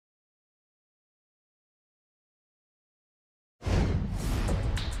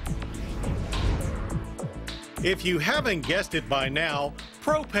If you haven't guessed it by now,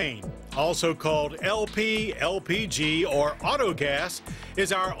 propane, also called LP, LPG, or Autogas,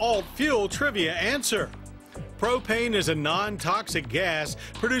 is our alt-fuel trivia answer. Propane is a non-toxic gas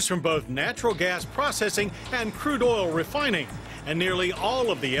produced from both natural gas processing and crude oil refining, and nearly all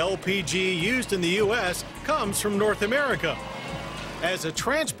of the LPG used in the U.S. comes from North America. As a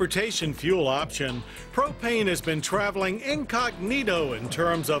transportation fuel option, propane has been traveling incognito in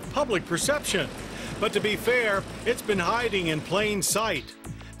terms of public perception. But to be fair, it's been hiding in plain sight.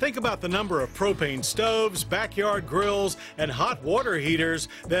 Think about the number of propane stoves, backyard grills, and hot water heaters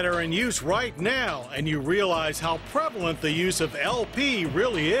that are in use right now, and you realize how prevalent the use of LP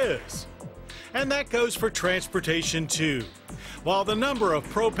really is. And that goes for transportation too. While the number of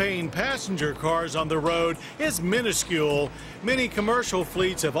propane passenger cars on the road is minuscule, many commercial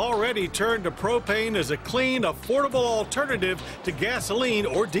fleets have already turned to propane as a clean, affordable alternative to gasoline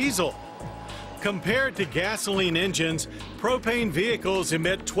or diesel. Compared to gasoline engines, propane vehicles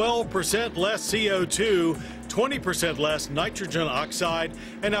emit 12% less CO2, 20% less nitrogen oxide,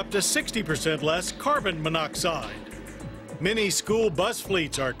 and up to 60% less carbon monoxide. Many school bus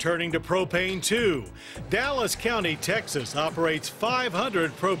fleets are turning to propane too. Dallas County, Texas operates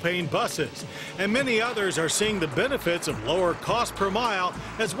 500 propane buses, and many others are seeing the benefits of lower cost per mile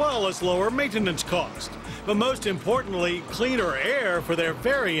as well as lower maintenance cost. But most importantly, cleaner air for their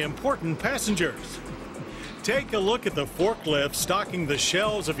very important passengers. Take a look at the forklift stocking the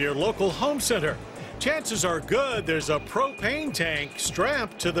shelves of your local home center. Chances are good there's a propane tank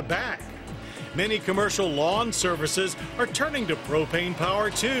strapped to the back. Many commercial lawn services are turning to propane power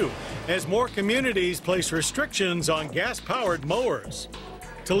too, as more communities place restrictions on gas-powered mowers.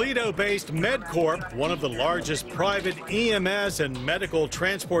 Toledo-based MedCorp, one of the largest private EMS and medical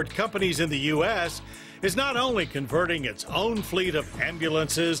transport companies in the U.S., is not only converting its own fleet of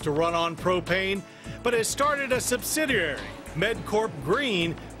ambulances to run on propane, but has started a subsidiary, MedCorp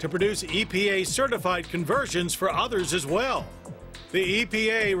Green, to produce EPA-certified conversions for others as well. The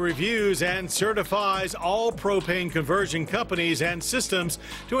EPA reviews and certifies all propane conversion companies and systems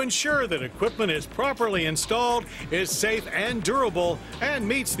to ensure that equipment is properly installed, is safe and durable, and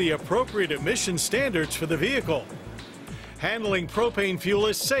meets the appropriate emission standards for the vehicle. Handling propane fuel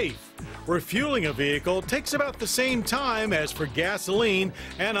is safe. Refueling a vehicle takes about the same time as for gasoline,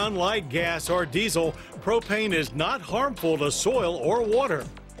 and unlike gas or diesel, propane is not harmful to soil or water.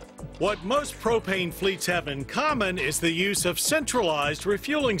 What most propane fleets have in common is the use of centralized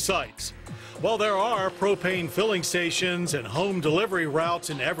refueling sites. While there are propane filling stations and home delivery routes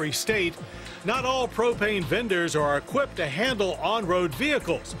in every state, not all propane vendors are equipped to handle on-road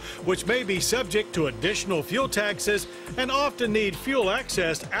vehicles, which may be subject to additional fuel taxes and often need fuel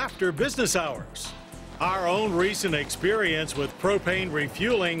access after business hours. Our own recent experience with propane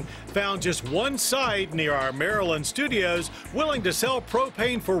refueling found just one site near our Maryland studios willing to sell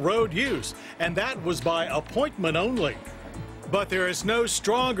propane for road use, and that was by appointment only. But there is no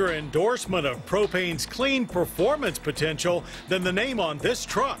stronger endorsement of propane's clean performance potential than the name on this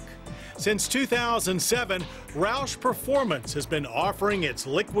truck. Since 2007, Roush Performance has been offering its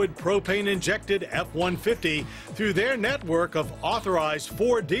liquid propane-injected F-150 through their network of authorized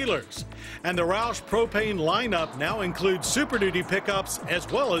Ford dealers. And the Roush propane lineup now includes Super Duty pickups as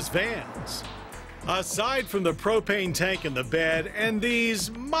well as vans. Aside from the propane tank in the bed and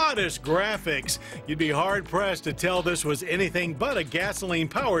these modest graphics, you'd be hard-pressed to tell this was anything but a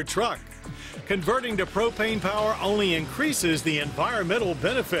gasoline-powered truck. Converting to propane power only increases the environmental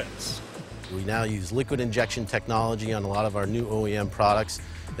benefits. We now use liquid injection technology on a lot of our new OEM products,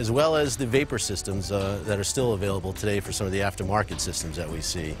 as well as the vapor systems that are still available today for some of the aftermarket systems that we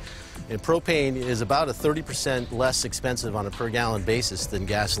see. And propane is about a 30% less expensive on a per gallon basis than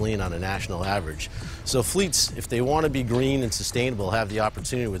gasoline on a national average. So fleets, if they want to be green and sustainable, have the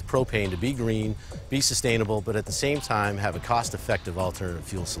opportunity with propane to be green, be sustainable, but at the same time have a cost-effective alternative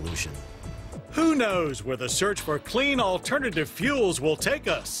fuel solution. Who knows where the search for clean alternative fuels will take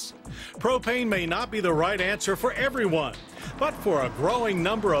us? Propane may not be the right answer for everyone, but for a growing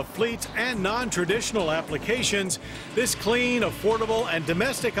number of fleets and non-traditional applications, this clean, affordable, and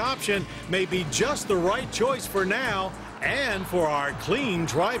domestic option may be just the right choice for now and for our clean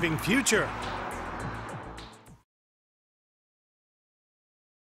driving future.